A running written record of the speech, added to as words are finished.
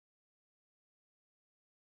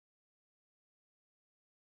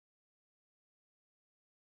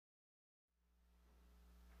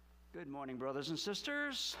Good morning, brothers and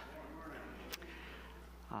sisters.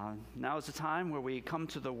 Now is the time where we come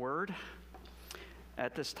to the Word.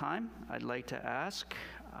 At this time, I'd like to ask,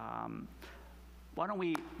 why don't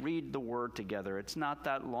we read the Word together? It's not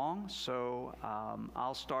that long, so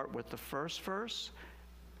I'll start with the first verse.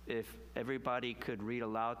 If everybody could read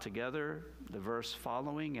aloud together the verse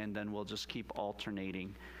following, and then we'll just keep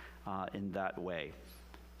alternating in that way.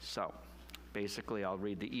 So, basically, I'll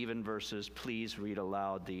read the even verses. Please read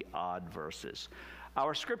aloud the odd verses.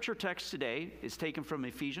 Our scripture text today is taken from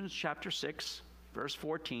Ephesians chapter 6, verse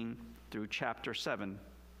 14, through chapter 7,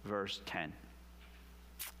 verse 10.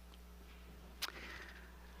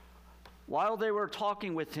 While they were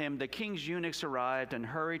talking with him, the king's eunuchs arrived and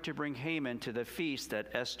hurried to bring Haman to the feast that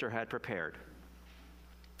Esther had prepared.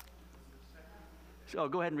 So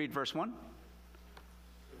go ahead and read verse 1.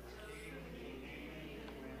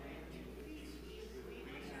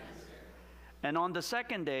 And on the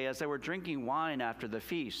second day, as they were drinking wine after the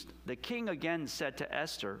feast, the king again said to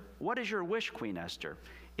Esther, "What is your wish, Queen Esther?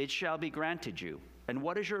 It shall be granted you. And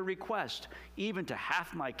what is your request? Even to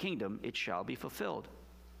half my kingdom it shall be fulfilled."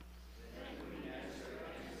 Then Queen Esther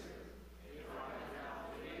answered, "If I have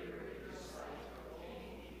found favor in the sight of the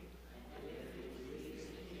king, and if it please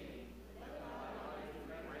the king, let my life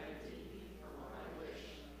be granted me for my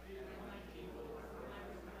wish, and my people for my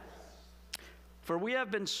request. For we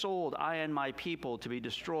have been sold, I and my people, to be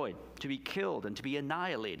destroyed, to be killed, and to be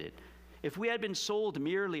annihilated. If we had been sold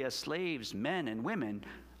merely as slaves, men and women,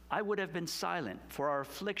 I would have been silent, for our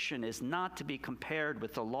affliction is not to be compared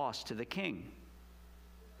with the loss to the king."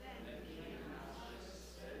 Then King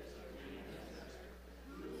Ahasuerus said to Queen Esther,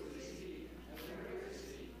 "Who is he, and where is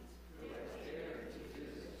he, who has dared to do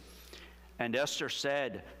this?" And Esther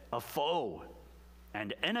said, "A foe,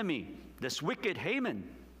 an enemy, this wicked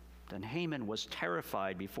Haman." Then Haman was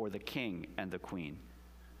terrified before the king and the queen.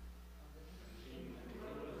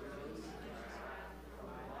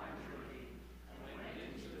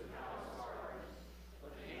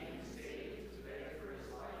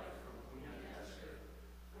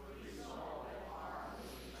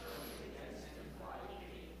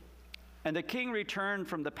 And the king returned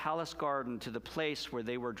from the palace garden to the place where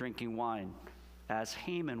they were drinking wine, as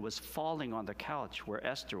Haman was falling on the couch where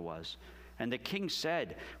Esther was. And the king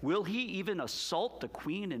said, "Will he even assault the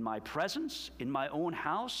queen in my presence, in my own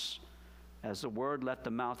house?" As the word left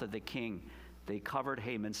the mouth of the king, they covered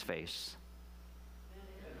Haman's face.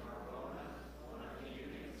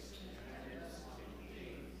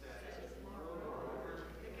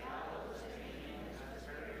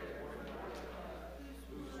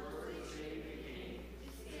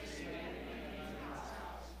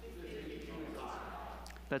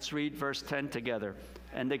 Let's read verse 10 together.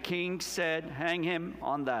 And the king said, "Hang him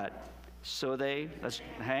on that." So they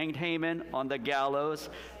hanged Haman on the gallows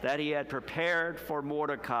that he had prepared for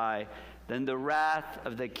Mordecai. Then the wrath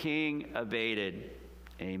of the king abated.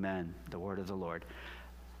 Amen. The word of the Lord.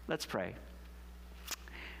 Let's pray.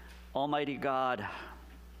 Almighty God,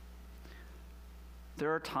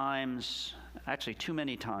 there are times, actually too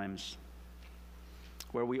many times,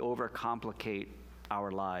 where we overcomplicate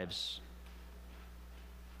our lives.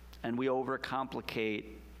 And we overcomplicate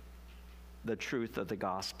the truth of the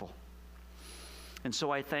gospel. And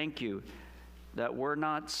so I thank you that we're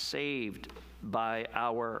not saved by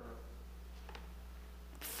our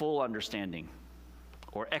full understanding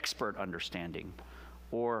or expert understanding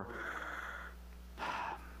or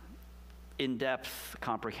in-depth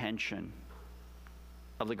comprehension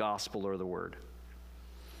of the gospel or the word.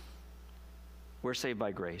 We're saved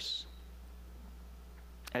by grace.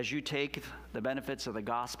 As you take the benefits of the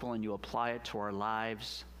gospel and you apply it to our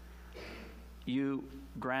lives, you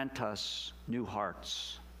grant us new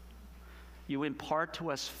hearts. You impart to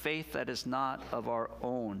us faith that is not of our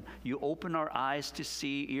own. You open our eyes to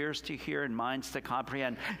see, ears to hear, and minds to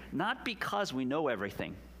comprehend, not because we know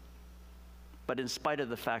everything, but in spite of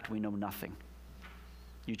the fact we know nothing.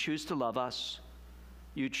 You choose to love us.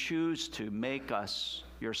 You choose to make us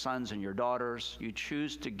your sons and your daughters. You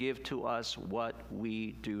choose to give to us what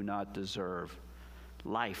we do not deserve.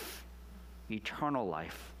 Life, eternal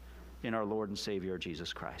life in our Lord and Savior,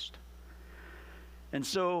 Jesus Christ. And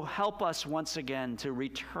so help us once again to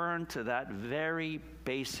return to that very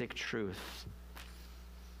basic truth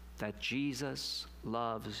that Jesus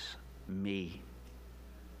loves me.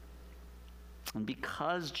 And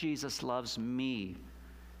because Jesus loves me,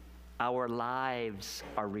 our lives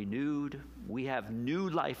are renewed. We have new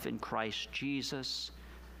life in Christ Jesus.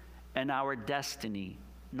 And our destiny,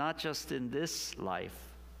 not just in this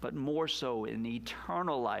life, but more so in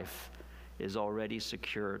eternal life, is already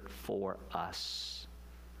secured for us.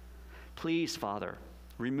 Please, Father,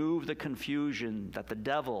 Remove the confusion that the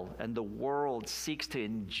devil and the world seeks to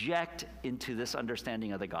inject into this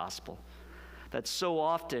understanding of the gospel. That so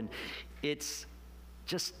often it's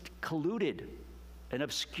just colluded and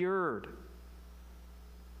obscured.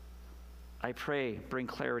 I pray, bring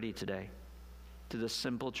clarity today to the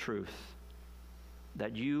simple truth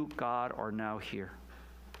that you, God, are now here,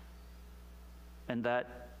 and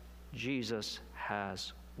that Jesus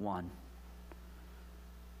has won.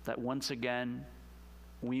 That once again,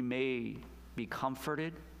 we may be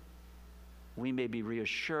comforted, we may be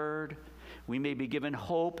reassured, we may be given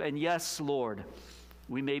hope, and yes, Lord,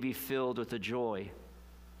 we may be filled with the joy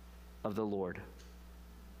of the Lord.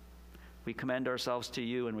 We commend ourselves to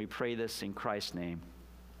you, and we pray this in Christ's name.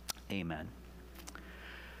 Amen.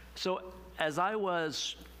 So, as I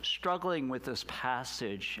was struggling with this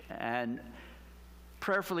passage and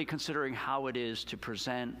prayerfully considering how it is to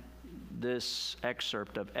present this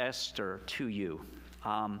excerpt of Esther to you,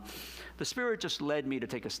 the Spirit just led me to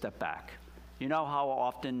take a step back. You know how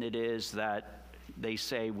often it is that they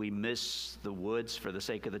say we miss the woods for the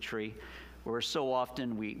sake of the tree? Where so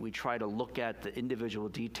often we try to look at the individual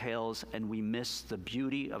details and we miss the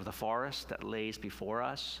beauty of the forest that lays before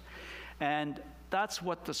us. And that's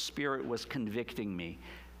what the Spirit was convicting me,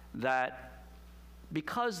 that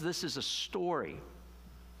because this is a story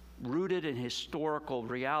rooted in historical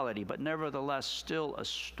reality, but nevertheless still a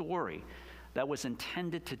story that was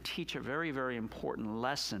intended to teach a very, very important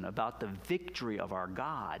lesson about the victory of our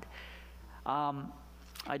God,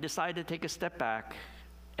 I decided to take a step back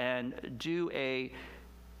and do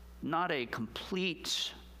not a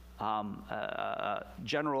complete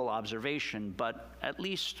general observation, but at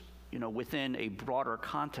least within a broader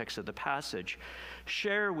context of the passage,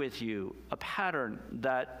 share with you a pattern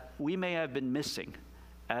that we may have been missing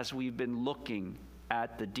as we've been looking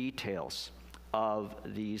at the details of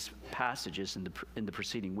these passages in the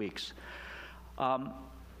preceding weeks.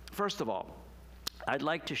 First of all, I'd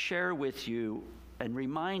like to share with you and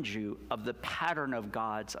remind you of the pattern of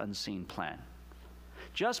God's unseen plan.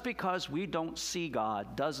 Just because we don't see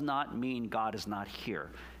God does not mean God is not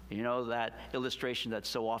here. You know that illustration that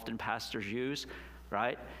so often pastors use,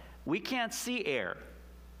 right? We can't see air,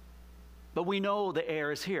 but we know the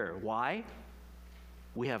air is here. Why?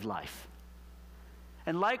 We have life.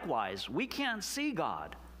 And likewise, we can't see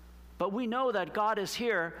God, but we know that God is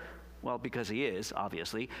here, well, because he is,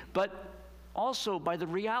 obviously, but also by the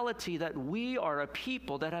reality that we are a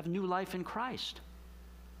people that have new life in Christ.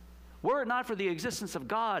 Were it not for the existence of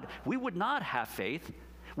God, we would not have faith,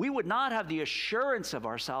 we would not have the assurance of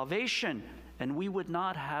our salvation, and we would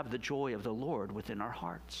not have the joy of the Lord within our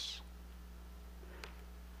hearts.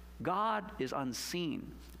 God is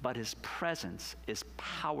unseen, but his presence is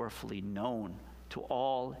powerfully known to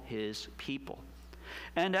all his people.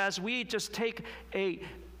 And as we just take a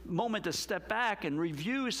moment to step back and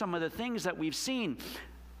review some of the things that we've seen,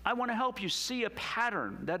 I want to help you see a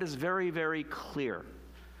pattern that is very, very clear.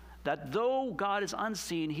 That though God is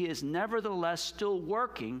unseen, he is nevertheless still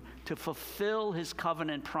working to fulfill his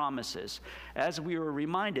covenant promises. As we were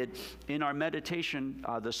reminded in our meditation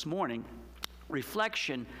this morning,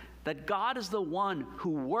 reflection, that God is the one who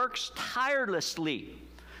works tirelessly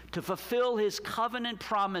to fulfill his covenant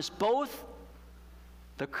promise, both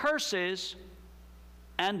the curses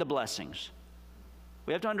and the blessings.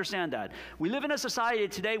 We have to understand that. We live in a society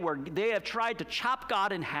today where they have tried to chop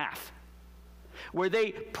God in half, where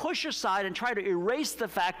they push aside and try to erase the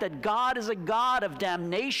fact that God is a God of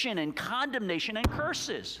damnation and condemnation and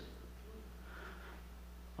curses.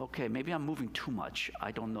 Okay, maybe I'm moving too much.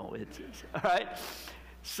 I don't know. All right?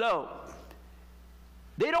 So,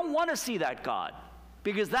 they don't want to see that God,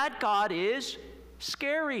 because that God is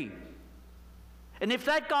scary. And if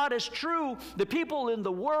that God is true, the people in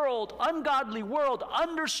the world, ungodly world,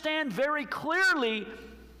 understand very clearly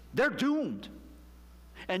they're doomed.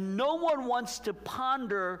 And no one wants to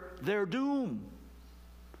ponder their doom.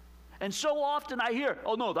 And so often I hear,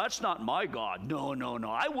 oh no, that's not my God. No,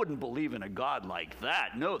 I wouldn't believe in a God like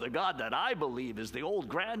that. No, the God that I believe is the old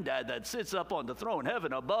granddad that sits up on the throne,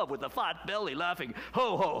 heaven above, with a fat belly laughing,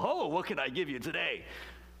 ho, ho, ho, what can I give you today?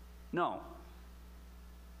 No.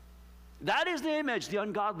 That is the image the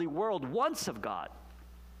ungodly world wants of God.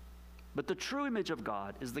 But the true image of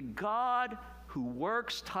God is the God who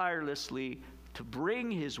works tirelessly to bring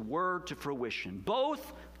his word to fruition,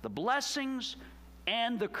 both the blessings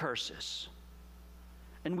and the curses.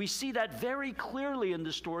 And we see that very clearly in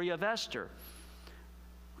the story of Esther.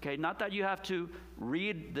 Okay, not that you have to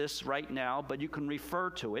read this right now, but you can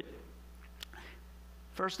refer to it.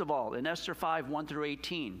 First of all, in Esther 5, 1 through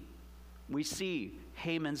 18, we see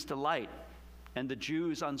Haman's delight and the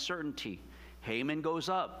Jews' uncertainty. Haman goes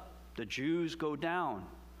up, the Jews go down.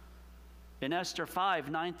 In Esther 5,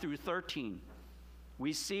 9 through 13,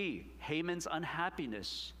 we see Haman's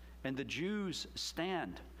unhappiness, and the Jews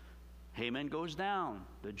stand. Haman goes down,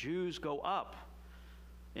 the Jews go up.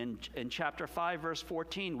 In chapter 5, verse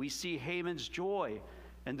 14, we see Haman's joy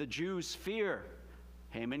and the Jews' fear.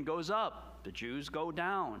 Haman goes up, the Jews go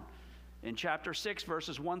down. In chapter 6,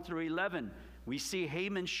 verses 1 through 11, we see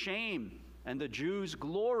Haman's shame and the Jews'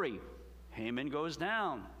 glory. Haman goes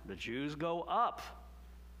down, the Jews go up.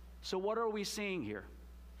 So what are we seeing here?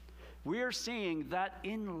 We are seeing that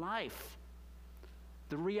in life,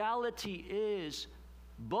 the reality is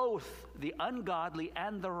both the ungodly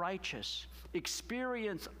and the righteous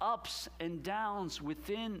experience ups and downs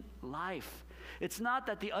within life. It's not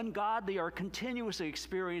that the ungodly are continuously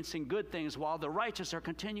experiencing good things while the righteous are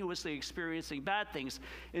continuously experiencing bad things.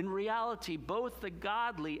 In reality, both the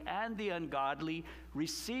godly and the ungodly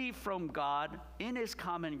receive from God in His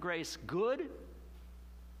common grace good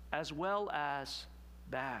as well as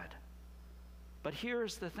bad. But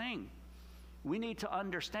here's the thing. We need to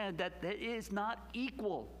understand that it is not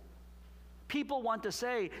equal. People want to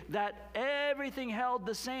say that everything held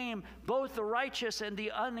the same. Both the righteous and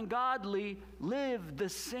the ungodly live the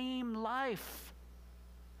same life.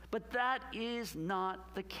 But that is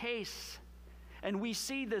not the case. And we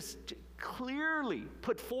see this clearly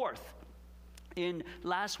put forth in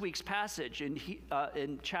last week's passage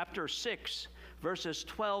in chapter 6, verses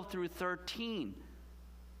 12 through 13,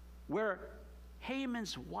 where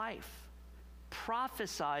Haman's wife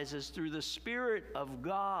prophesies through the Spirit of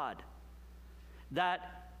God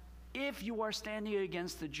that if you are standing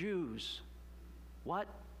against the Jews, what?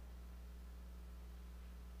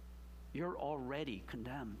 You're already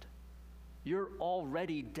condemned. You're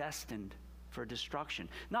already destined for destruction.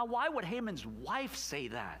 Now, why would Haman's wife say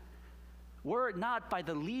that? Were it not by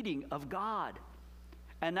the leading of God?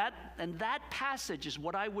 And that passage is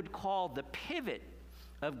what I would call the pivot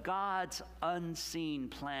of God's unseen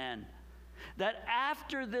plan. That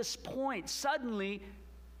after this point, suddenly,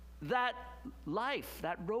 that life,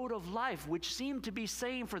 that road of life, which seemed to be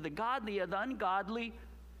same for the godly and the ungodly,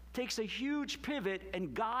 takes a huge pivot,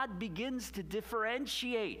 and God begins to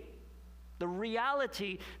differentiate the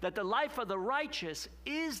reality that the life of the righteous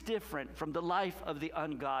is different from the life of the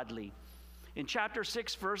ungodly. In chapter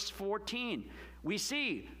 6, verse 14, we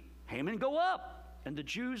see Haman go up and the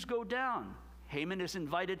Jews go down. Haman is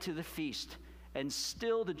invited to the feast, and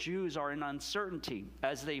still the Jews are in uncertainty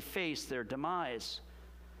as they face their demise.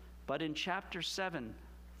 But in chapter 7,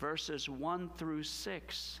 verses 1 through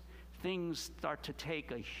 6, things start to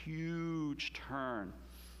take a huge turn.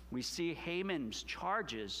 We see Haman's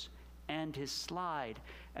charges and his slide,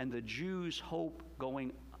 and the Jews' hope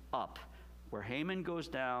going up, where Haman goes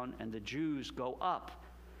down and the Jews go up.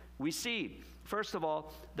 We see, first of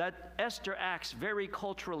all, that Esther acts very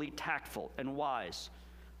culturally tactful and wise,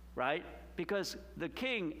 right? Because the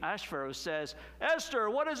king, Ahasuerus, says, Esther,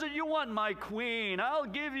 what is it you want, my queen? I'll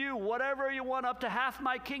give you whatever you want, up to half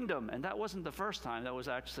my kingdom. And that wasn't the first time. That was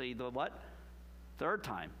actually the what? Third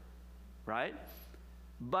time, right?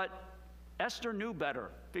 But Esther knew better,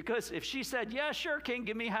 because if she said, yeah, sure, king,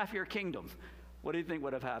 give me half your kingdom, what do you think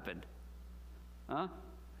would have happened? Huh?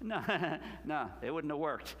 No, it wouldn't have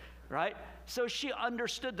worked, right? So she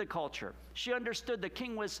understood the culture. She understood the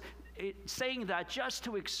king was saying that just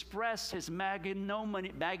to express his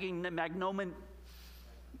magnanimous,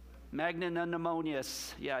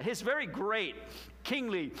 his very great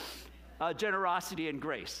kingly generosity and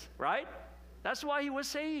grace, right? That's why he was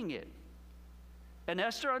saying it. And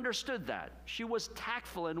Esther understood that. She was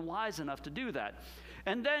tactful and wise enough to do that.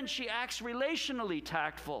 And then she acts relationally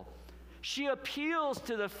tactful. She appeals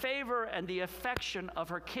to the favor and the affection of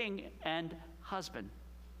her king and husband.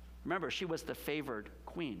 Remember, she was the favored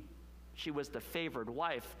queen. She was the favored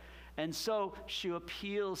wife. And so she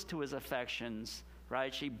appeals to his affections,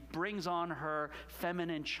 right? She brings on her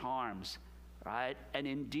feminine charms, right? And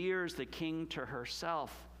endears the king to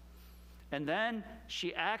herself. And then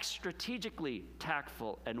she acts strategically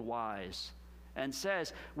tactful and wise, and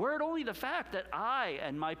says, were it only the fact that I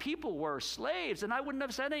and my people were slaves, and I wouldn't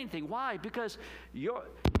have said anything. Why? Because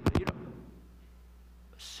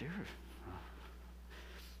serious.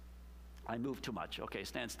 I move too much. Okay,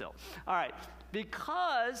 stand still. All right.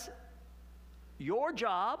 Because your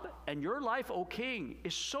job and your life, O king,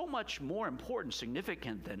 is so much more important,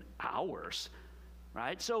 significant than ours,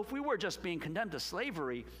 right? So if we were just being condemned to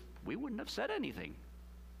slavery, we wouldn't have said anything,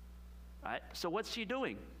 right? So what's she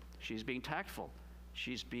doing? She's being tactful.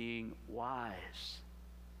 She's being wise.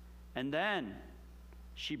 And then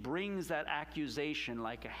she brings that accusation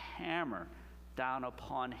like a hammer down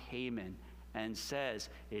upon Haman and says,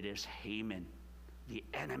 it is Haman, the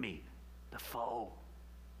enemy, the foe.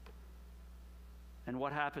 And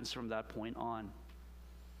what happens from that point on?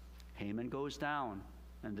 Haman goes down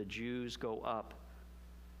and the Jews go up.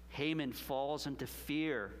 Haman falls into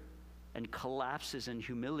fear and collapses in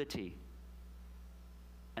humility.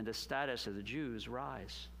 And the status of the Jews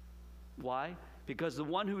rise. Why? Because the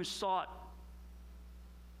one who sought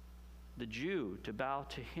the Jew to bow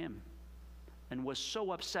to him and was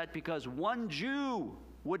so upset because one Jew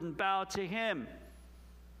wouldn't bow to him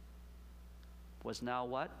was now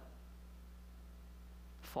what?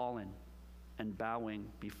 Fallen and bowing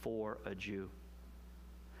before a Jew.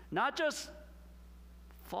 Not just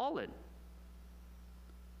fallen,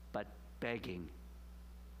 but begging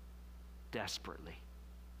desperately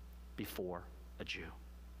before a Jew.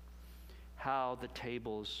 How the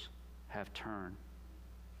tables have turned.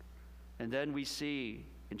 And then we see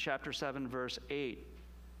in chapter 7, verse 8,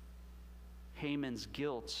 Haman's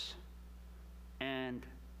guilt and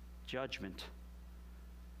judgment,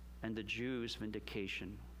 and the Jews'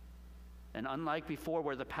 vindication. And unlike before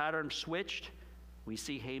where the pattern switched, we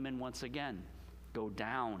see Haman once again go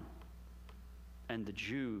down and the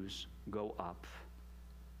Jews go up.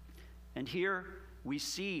 And here we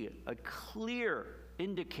see a clear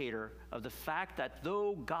indicator of the fact that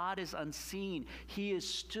though God is unseen, he is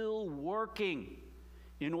still working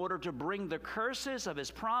in order to bring the curses of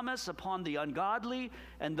his promise upon the ungodly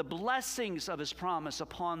and the blessings of his promise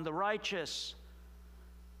upon the righteous.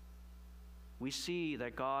 We see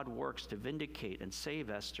that God works to vindicate and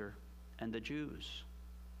save Esther and the Jews.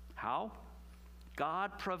 How?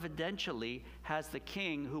 God providentially has the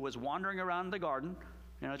king who was wandering around the garden,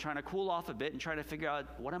 trying to cool off a bit and trying to figure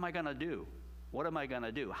out, what am I going to do? What am I going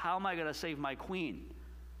to do? How am I going to save my queen?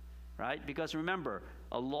 Right? Because remember,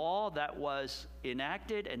 a law that was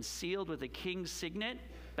enacted and sealed with the king's signet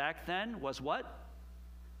back then was what?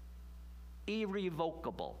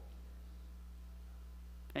 Irrevocable.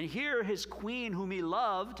 And here his queen, whom he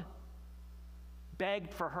loved,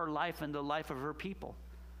 begged for her life and the life of her people.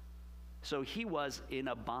 So he was in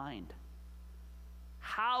a bind.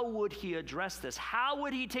 How would he address this? How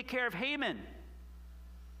would he take care of Haman?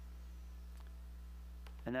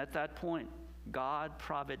 And at that point, God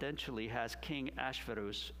providentially has King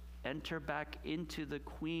Ahasuerus enter back into the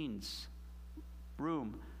queen's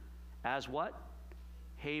room as what?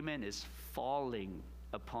 Haman is falling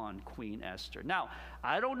upon Queen Esther. Now,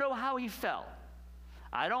 I don't know how he fell.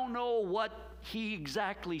 I don't know what he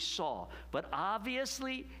exactly saw. But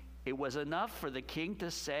obviously, it was enough for the king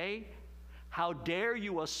to say, how dare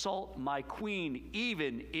you assault my queen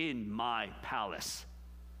even in my palace?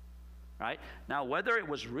 Right? Now, whether it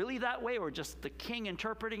was really that way or just the king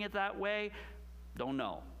interpreting it that way, don't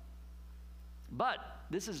know. But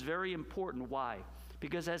this is very important. Why?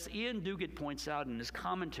 Because as Ian Duguid points out in his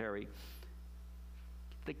commentary,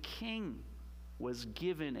 the king was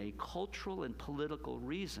given a cultural and political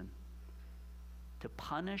reason to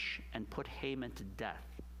punish and put Haman to death.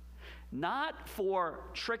 Not for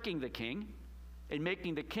tricking the king and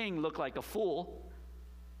making the king look like a fool,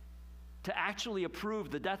 to actually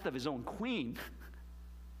approve the death of his own queen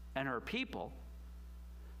and her people,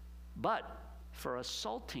 but for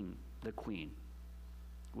assaulting the queen,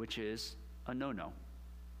 which is a no-no.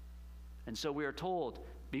 And so we are told,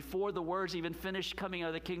 before the words even finished coming out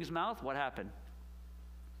of the king's mouth, what happened?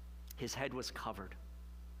 His head was covered,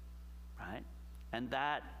 right? And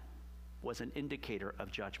that was an indicator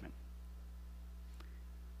of judgment.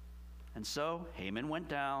 And so Haman went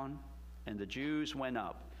down and the Jews went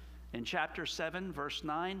up. In chapter 7, verse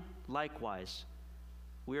 9, likewise,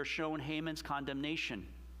 we are shown Haman's condemnation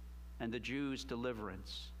and the Jews'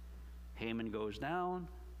 deliverance. Haman goes down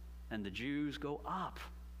and the Jews go up.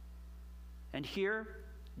 And here,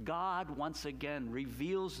 God once again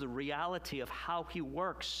reveals the reality of how he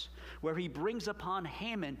works, where he brings upon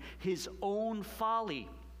Haman his own folly.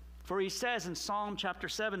 For he says in Psalm chapter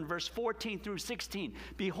 7, verse 14 through 16,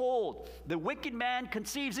 behold, the wicked man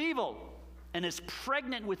conceives evil and is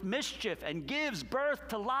pregnant with mischief and gives birth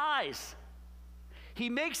to lies. He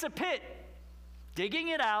makes a pit, digging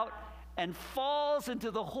it out, and falls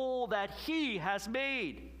into the hole that he has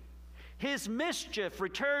made. His mischief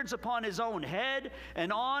returns upon his own head,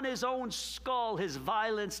 and on his own skull his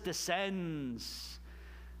violence descends.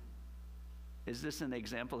 Is this an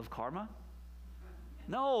example of karma?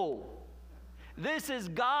 No. This is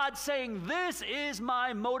God saying, this is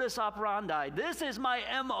my modus operandi. This is my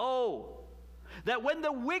MO. That when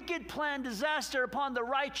the wicked plan disaster upon the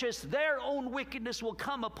righteous, their own wickedness will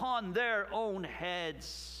come upon their own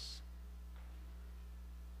heads.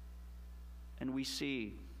 And we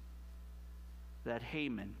see that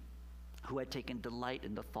Haman who had taken delight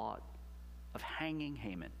in the thought of hanging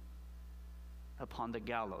Haman upon the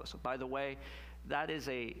gallows. By the way, that is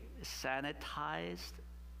a sanitized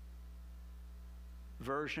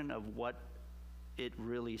version of what it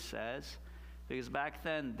really says, because back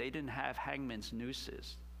then they didn't have hangman's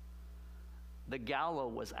nooses. The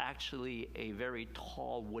gallows was actually a very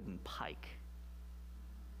tall wooden pike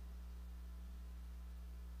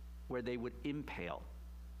where they would impale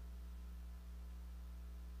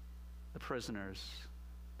the prisoners,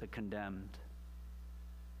 the condemned.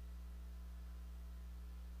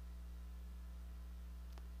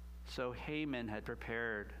 So Haman had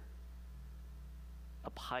prepared a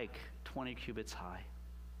pike 20 cubits high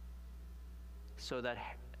so that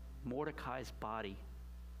Mordecai's body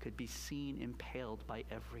could be seen impaled by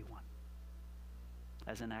everyone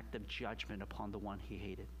as an act of judgment upon the one he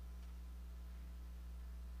hated.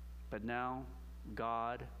 But now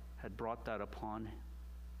God had brought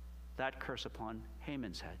that curse upon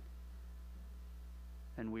Haman's head.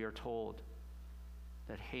 And we are told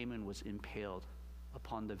that Haman was impaled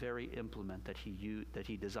upon the very implement that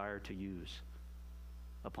he desired to use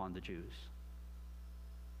upon the Jews.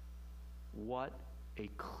 What a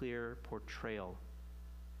clear portrayal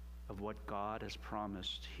of what God has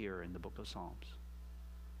promised here in the book of Psalms.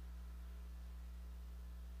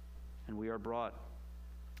 And we are brought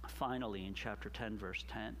finally in chapter 7 verse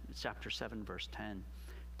 10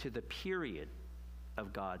 to the period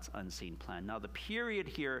of God's unseen plan. Now the period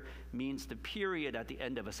here means the period at the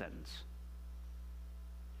end of a sentence.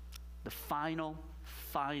 The final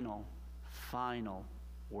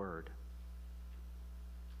word.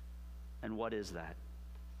 And what is that?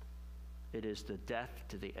 It is the death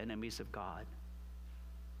to the enemies of God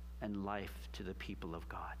and life to the people of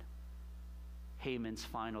God. Haman's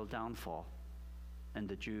final downfall and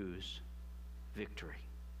the Jews' victory.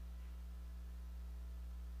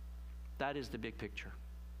 That is the big picture.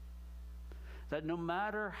 That no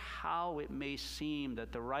matter how it may seem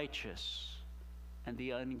that the righteous and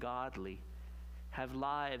the ungodly have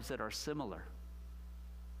lives that are similar,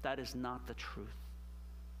 that is not the truth.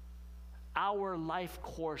 Our life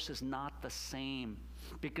course is not the same,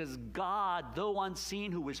 because God, though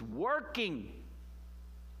unseen, who is working,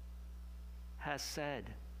 has said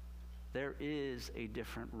there is a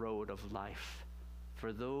different road of life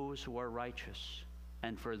for those who are righteous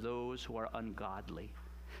and for those who are ungodly.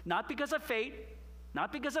 Not because of fate,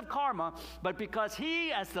 not because of karma, but because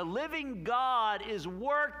He, as the living God, is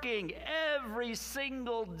working every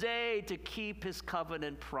single day to keep His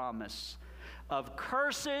covenant promise of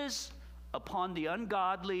curses upon the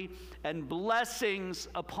ungodly and blessings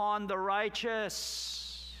upon the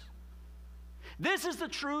righteous. This is the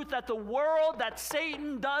truth that the world, that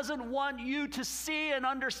Satan doesn't want you to see and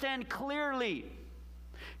understand clearly.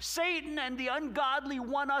 Satan and the ungodly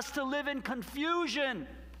want us to live in confusion.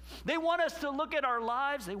 They want us to look at our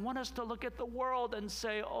lives. They want us to look at the world and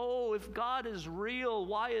say, oh, if God is real,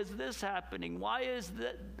 why is this happening? Why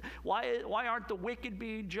aren't the wicked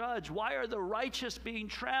being judged? Why are the righteous being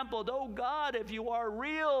trampled? Oh, God, if you are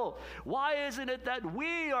real, why isn't it that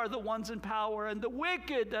we are the ones in power and the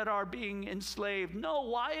wicked that are being enslaved? No,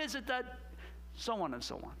 why is it that so on and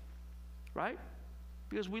so on, right?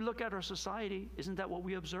 Because we look at our society, isn't that what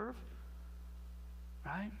we observe?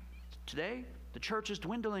 Right? Today, the church is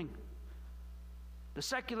dwindling. The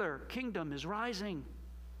secular kingdom is rising.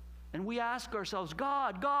 And we ask ourselves,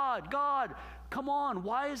 God, come on,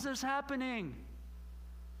 why is this happening?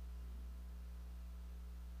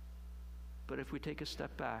 But if we take a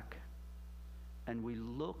step back and we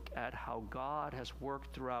look at how God has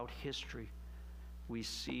worked throughout history, we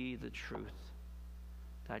see the truth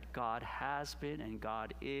that God has been and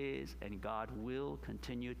God is and God will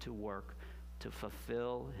continue to work to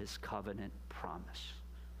fulfill His covenant promise.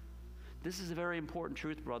 This is a very important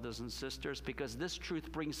truth, brothers and sisters, because this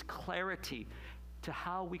truth brings clarity to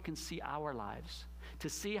how we can see our lives, to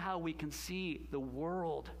see how we can see the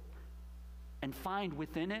world and find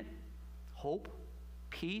within it hope,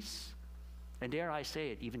 peace, and dare I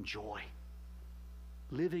say it, even joy,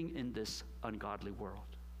 living in this ungodly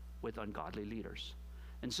world with ungodly leaders.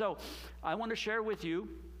 And so I want to share with you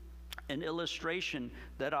an illustration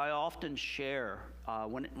that I often share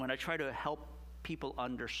when I try to help people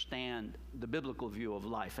understand the biblical view of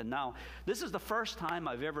life. And now, this is the first time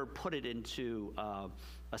I've ever put it into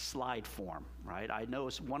a slide form, right? I know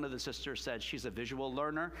one of the sisters said she's a visual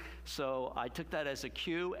learner, so I took that as a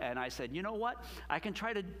cue, and I said, you know what? I can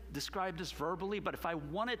try to describe this verbally, but if I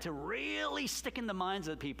want it to really stick in the minds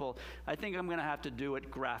of people, I think I'm going to have to do it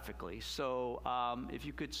graphically. So if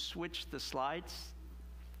you could switch the slides.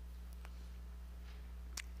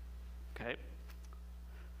 Okay.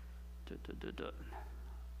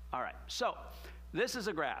 All right, so this is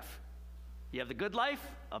a graph. You have the good life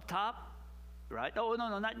up top, right? Oh,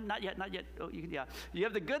 no, not yet. Oh, yeah. You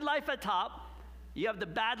have the good life at top, you have the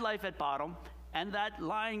bad life at bottom, and that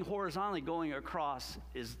line horizontally going across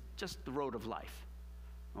is just the road of life,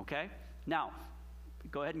 okay? Now,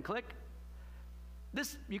 go ahead and click.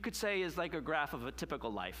 This, you could say, is like a graph of a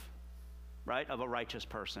typical life, right, of a righteous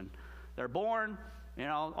person. They're born, you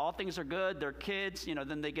know, all things are good, they're kids, you know,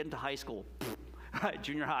 then they get into high school, right,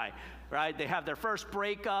 junior high, right? They have their first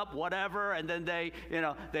breakup, whatever, and then they, you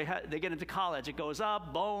know, they get into college. It goes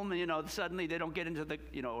up, boom, you know, suddenly they don't get into the,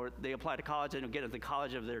 you know, or they apply to college, they don't get into the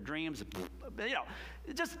college of their dreams, you know,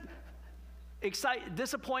 just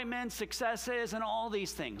disappointments, successes, and all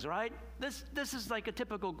these things, right? This is like a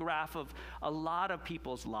typical graph of a lot of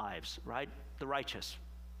people's lives, right? The righteous,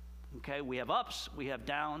 okay? We have ups, we have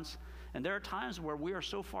downs, and there are times where we are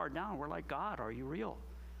so far down, we're like, God, are you real?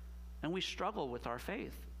 And we struggle with our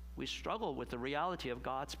faith. We struggle with the reality of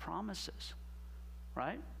God's promises,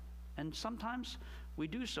 right? And sometimes we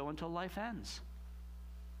do so until life ends.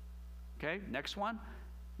 Okay, next one.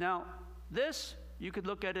 Now, this, you could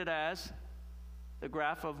look at it as the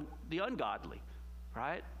graph of the ungodly,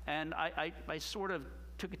 right? And I sort of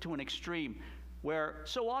took it to an extreme where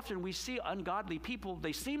so often we see ungodly people,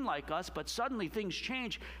 they seem like us, but suddenly things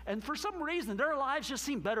change, and for some reason, their lives just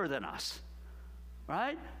seem better than us,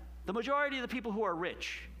 right? The majority of the people who are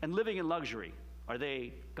rich and living in luxury, are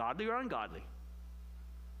they godly or ungodly?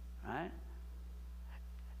 Right?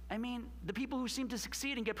 I mean, the people who seem to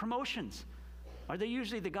succeed and get promotions, are they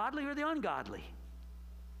usually the godly or the ungodly?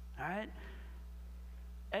 All right?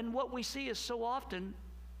 And what we see is so often,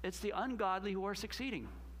 it's the ungodly who are succeeding,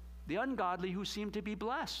 the ungodly who seem to be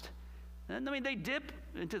blessed. And I mean, they dip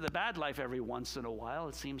into the bad life every once in a while,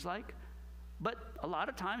 it seems like. But a lot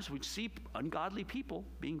of times we see ungodly people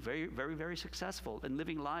being very, very, very successful and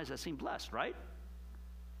living lives that seem blessed, right?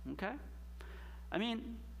 Okay? I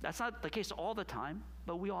mean, that's not the case all the time,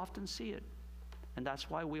 but we often see it. And that's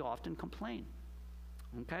why we often complain.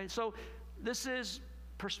 Okay? So this is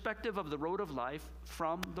perspective of the road of life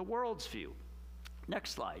from the world's view.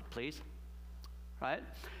 Next slide, please. Right?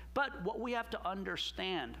 But what we have to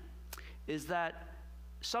understand is that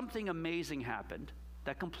something amazing happened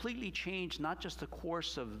that completely changed not just the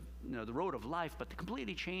course of, you know, the road of life, but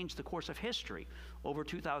completely changed the course of history over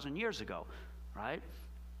 2,000 years ago, right?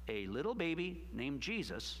 A little baby named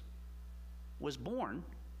Jesus was born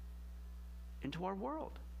into our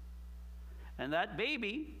world. And that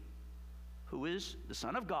baby, who is the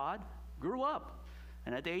Son of God, grew up.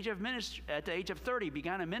 And at the age of 30,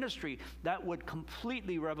 began a ministry that would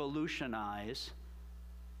completely revolutionize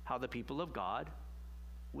how the people of God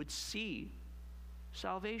would see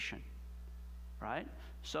salvation, right?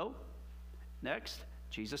 So, next,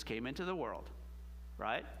 Jesus came into the world,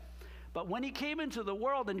 right? But when he came into the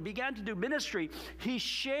world and he began to do ministry, he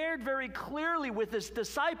shared very clearly with his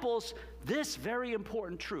disciples this very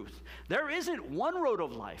important truth. There isn't one road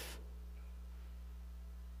of life.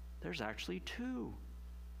 There's actually two.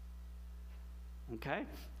 Okay?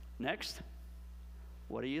 Next,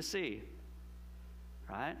 what do you see?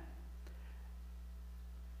 Right?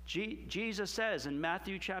 Jesus says in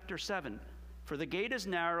Matthew chapter 7, "For the gate is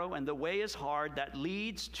narrow and the way is hard that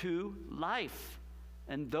leads to life,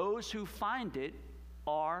 and those who find it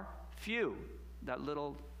are few." That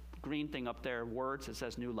little green thing up there, words, that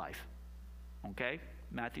says new life. Okay?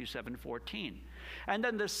 Matthew 7:14. And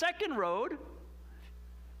then the second road,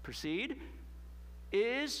 proceed,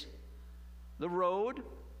 is the road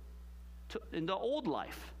in the old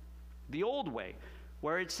life, the old way,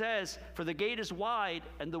 where it says, "For the gate is wide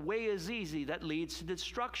and the way is easy that leads to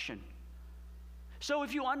destruction." So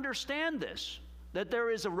if you understand this, that there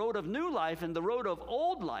is a road of new life and the road of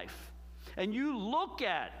old life, and you look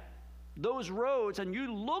at those roads and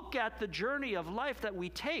you look at the journey of life that we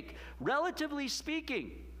take, relatively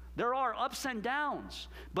speaking, there are ups and downs,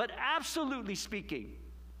 but absolutely speaking,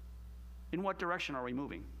 in what direction are we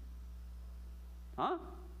moving? Huh?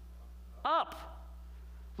 Up.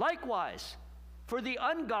 Likewise, for the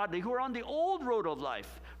ungodly who are on the old road of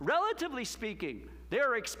life, relatively speaking, they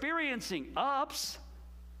are experiencing ups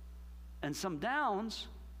and some downs,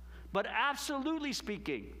 but absolutely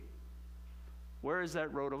speaking, where is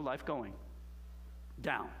that road of life going?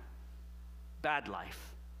 Down. Bad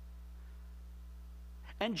life.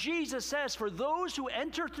 And Jesus says, for those who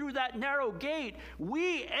enter through that narrow gate,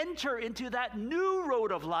 we enter into that new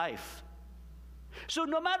road of life. So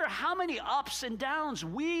no matter how many ups and downs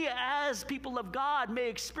we as people of God may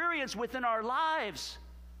experience within our lives,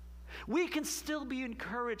 we can still be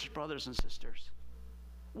encouraged, brothers and sisters.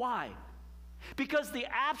 Why? Because the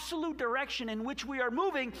absolute direction in which we are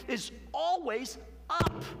moving is always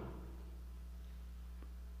up.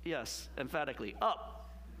 Yes, emphatically, up.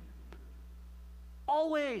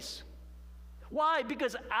 Always. Why?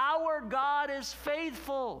 Because our God is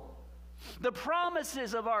faithful. The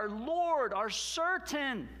promises of our Lord are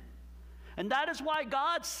certain. And that is why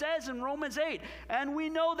God says in Romans 8, and we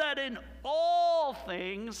know that in all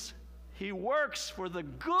things He works for the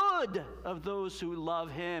good of those who love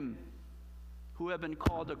Him, who have been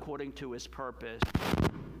called according to His purpose.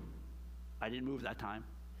 I didn't move that time.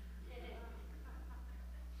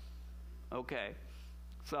 Okay,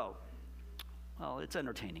 so, well, it's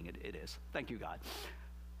entertaining, it is. Thank you, God.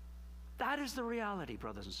 That is the reality,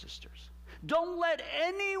 brothers and sisters. Don't let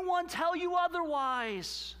anyone tell you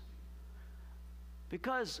otherwise,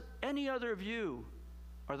 because any other view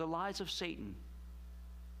are the lies of Satan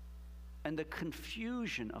and the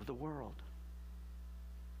confusion of the world.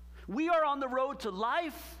 We are on the road to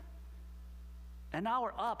life, and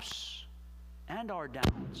our ups and our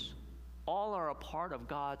downs all are a part of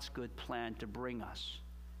God's good plan to bring us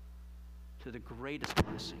to the greatest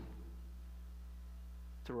blessing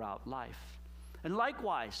throughout life. And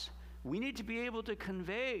likewise, we need to be able to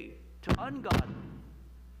convey to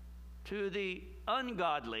the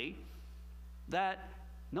ungodly that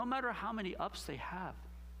no matter how many ups they have,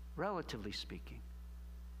 relatively speaking,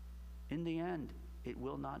 in the end, it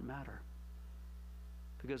will not matter.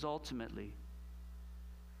 Because ultimately,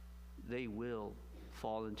 they will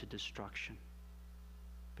fall into destruction.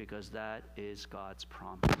 Because that is God's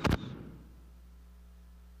promise.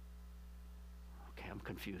 Okay, I'm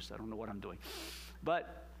confused. I don't know what I'm doing.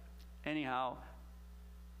 But anyhow,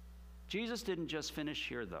 Jesus didn't just finish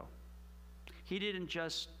here, though. He didn't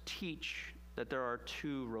just teach that there are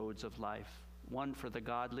two roads of life, one for the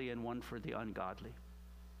godly and one for the ungodly.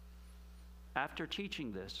 After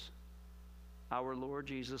teaching this, our Lord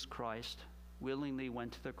Jesus Christ willingly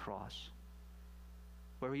went to the cross,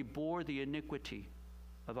 where He bore the iniquity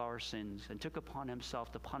of our sins and took upon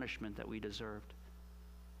Himself the punishment that we deserved.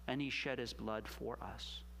 And He shed His blood for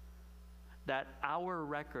us, that our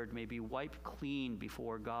record may be wiped clean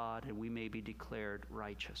before God and we may be declared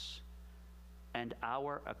righteous, and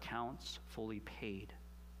our accounts fully paid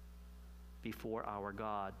before our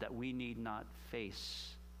God, that we need not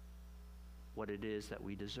face what it is that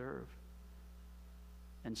we deserve.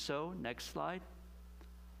 And so, next slide,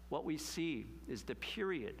 what we see is the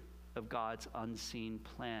period of God's unseen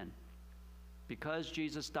plan. Because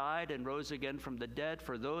Jesus died and rose again from the dead,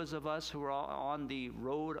 for those of us who are on the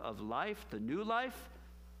road of life, the new life,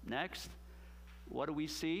 next, what do we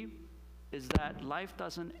see? Is that life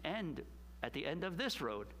doesn't end at the end of this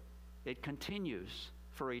road. It continues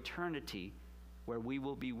for eternity, where we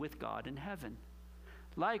will be with God in heaven.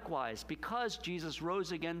 Likewise, because Jesus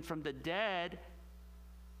rose again from the dead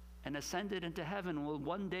and ascended into heaven, will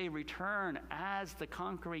one day return as the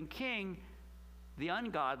conquering king, the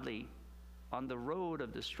ungodly on the road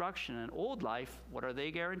of destruction and old life, what are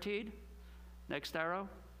they guaranteed? Next arrow.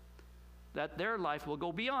 That their life will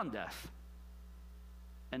go beyond death,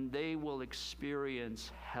 and they will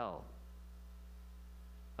experience hell,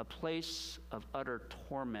 a place of utter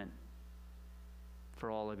torment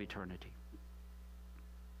for all of eternity.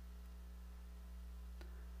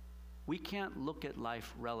 We can't look at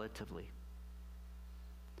life relatively.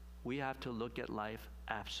 We have to look at life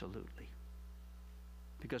absolutely.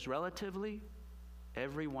 Because relatively,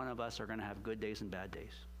 every one of us are going to have good days and bad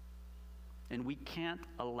days. And we can't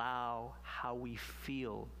allow how we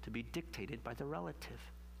feel to be dictated by the relative.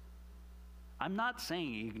 I'm not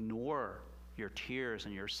saying ignore your tears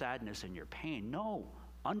and your sadness and your pain. No,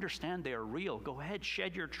 understand they are real. Go ahead,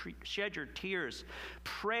 shed your tears.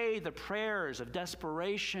 Pray the prayers of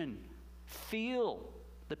desperation. Feel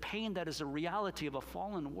the pain that is a reality of a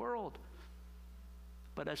fallen world.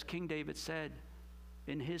 But as King David said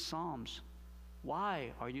in his Psalms,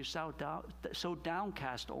 why are you so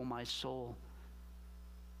downcast, O my soul?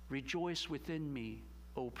 Rejoice within me,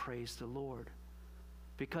 O praise the Lord.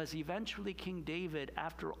 Because eventually King David,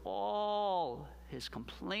 after all his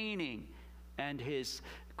complaining and his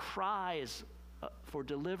cries for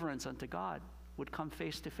deliverance unto God, would come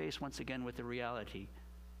face to face once again with the reality: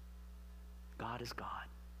 God is God,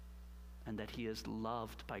 and that he is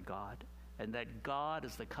loved by God, and that God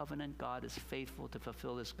is the covenant God, is faithful to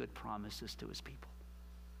fulfill his good promises to his people.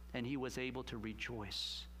 And he was able to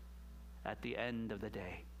rejoice at the end of the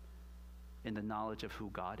day in the knowledge of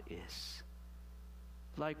who God is.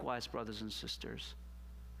 Likewise, brothers and sisters,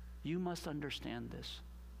 you must understand this.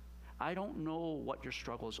 I don't know what your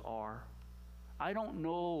struggles are. I don't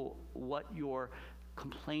know what your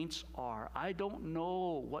complaints are. I don't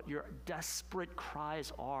know what your desperate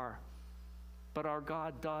cries are, but our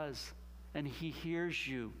God does, and He hears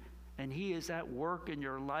you, and He is at work in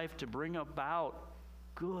your life to bring about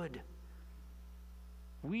good.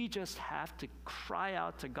 We just have to cry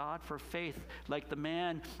out to God for faith, like the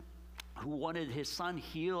man who wanted his son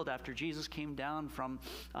healed after Jesus came down from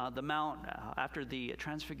the mount after the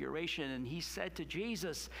transfiguration. And he said to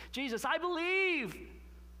Jesus, Jesus, I believe.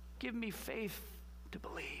 Give me faith to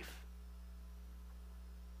believe.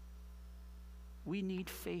 We need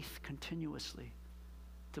faith continuously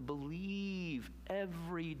to believe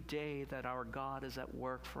every day that our God is at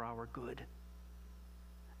work for our good.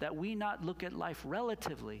 That we not look at life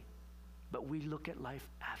relatively, but we look at life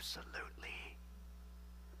absolutely.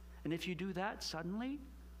 And if you do that, suddenly,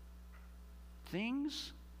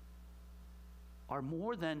 things are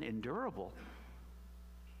more than endurable.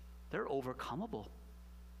 They're overcomable.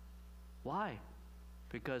 Why?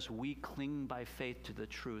 Because we cling by faith to the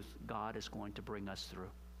truth God is going to bring us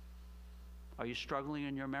through. Are you struggling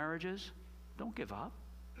in your marriages? Don't give up.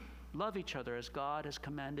 Love each other as God has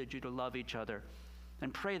commanded you to love each other.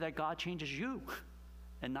 And pray that God changes you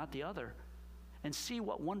and not the other. And see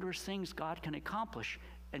what wondrous things God can accomplish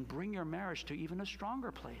and bring your marriage to even a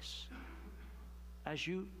stronger place as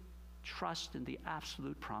you trust in the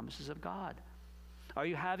absolute promises of God. Are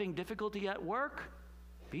you having difficulty at work?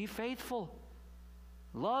 Be faithful.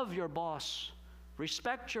 Love your boss.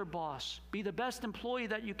 Respect your boss. Be the best employee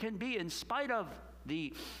that you can be in spite of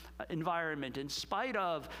the environment, in spite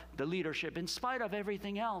of the leadership, in spite of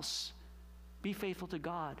everything else. Be faithful to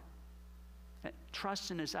God.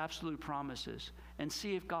 Trust in His absolute promises and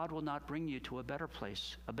see if God will not bring you to a better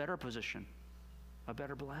place, a better position, a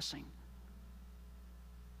better blessing.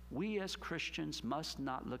 We as Christians must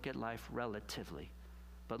not look at life relatively,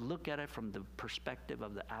 but look at it from the perspective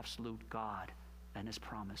of the absolute God and His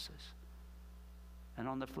promises. And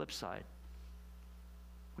on the flip side,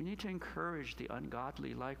 we need to encourage the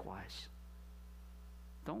ungodly likewise.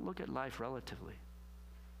 Don't look at life relatively.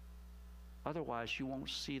 Otherwise, you won't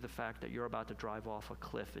see the fact that you're about to drive off a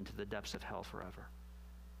cliff into the depths of hell forever.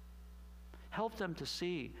 Help them to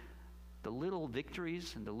see the little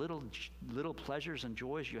victories and the little pleasures and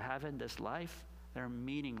joys you have in this life. They're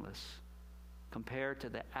meaningless compared to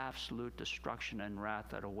the absolute destruction and wrath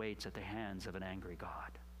that awaits at the hands of an angry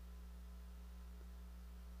God.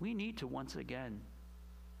 We need to once again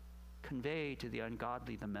convey to the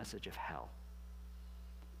ungodly the message of hell.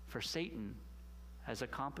 For Satan has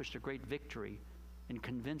accomplished a great victory in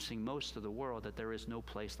convincing most of the world that there is no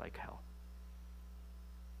place like hell.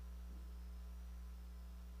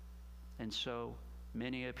 And so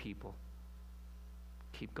many a people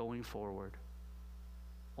keep going forward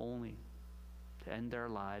only to end their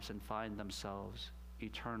lives and find themselves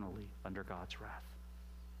eternally under God's wrath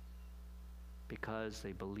because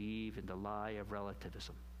they believe in the lie of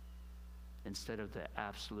relativism instead of the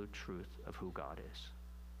absolute truth of who God is.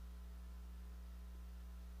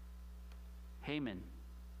 Haman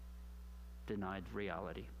denied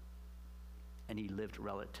reality, and he lived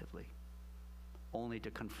relatively, only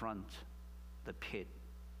to confront the pit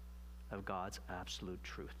of God's absolute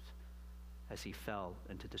truth as he fell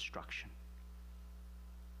into destruction.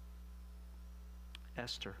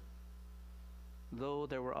 Esther, though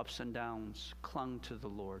there were ups and downs, clung to the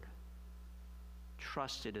Lord,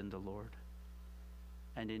 trusted in the Lord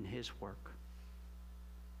and in His work.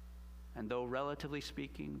 And though, relatively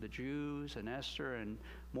speaking, the Jews and Esther and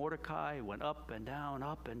Mordecai went up and down,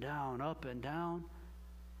 up and down, up and down,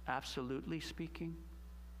 absolutely speaking,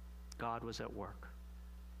 God was at work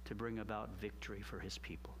to bring about victory for His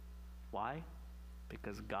people. Why?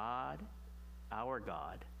 Because God, our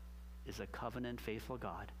God, is a covenant faithful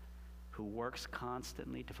God who works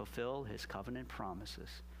constantly to fulfill His covenant promises,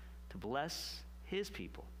 to bless His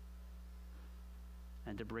people,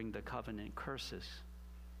 and to bring the covenant curses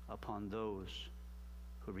upon those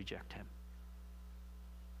who reject Him.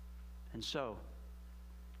 And so,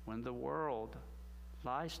 when the world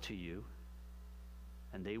lies to you,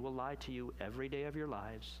 and they will lie to you every day of your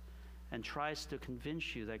lives, and tries to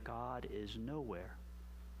convince you that God is nowhere,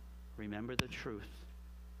 remember the truth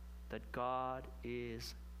that God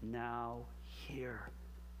is now here,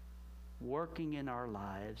 working in our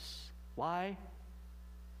lives. Why?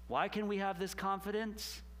 Why can we have this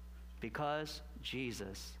confidence? Because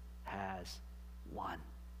Jesus has won.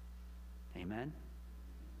 Amen?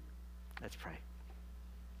 Let's pray.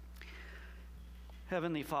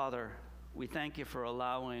 Heavenly Father, we thank You for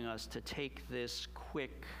allowing us to take this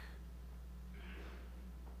quick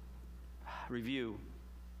review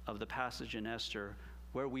of the passage in Esther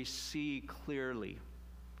where we see clearly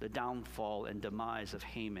the downfall and demise of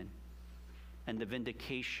Haman, and the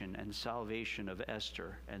vindication and salvation of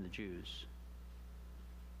Esther and the Jews.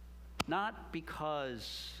 Not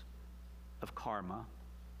because of karma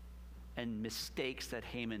and mistakes that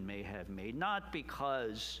Haman may have made, not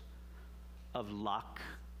because of luck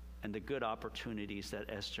and the good opportunities that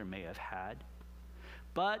Esther may have had,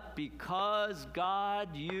 but because,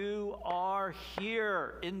 God, you are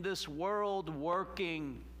here in this world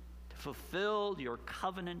working to fulfill your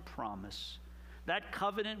covenant promise. That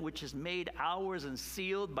covenant which is made ours and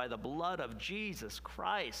sealed by the blood of Jesus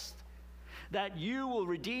Christ. That you will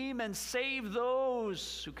redeem and save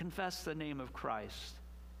those who confess the name of Christ.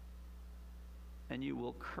 And you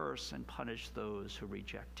will curse and punish those who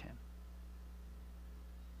reject him.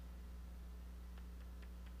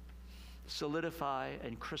 Solidify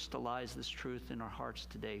and crystallize this truth in our hearts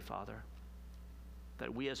today, Father,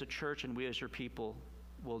 that we as a church and we as your people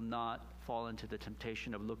will not fall into the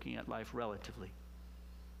temptation of looking at life relatively,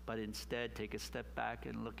 but instead take a step back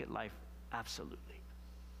and look at life absolutely,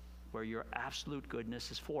 where your absolute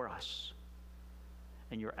goodness is for us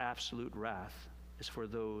and your absolute wrath is for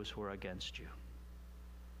those who are against you.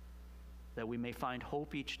 That we may find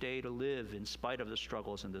hope each day to live in spite of the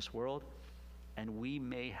struggles in this world, and we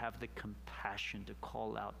may have the compassion to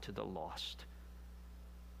call out to the lost,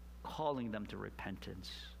 calling them to repentance,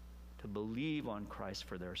 to believe on Christ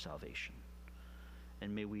for their salvation.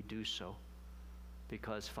 And may we do so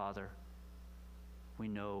because, Father, we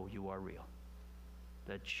know you are real,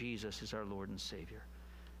 that Jesus is our Lord and Savior,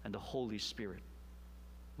 and the Holy Spirit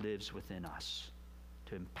lives within us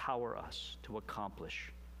to empower us to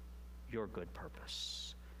accomplish your good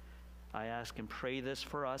purpose. I ask and pray this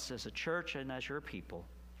for us as a church and as your people.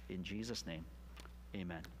 In Jesus' name,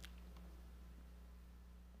 amen.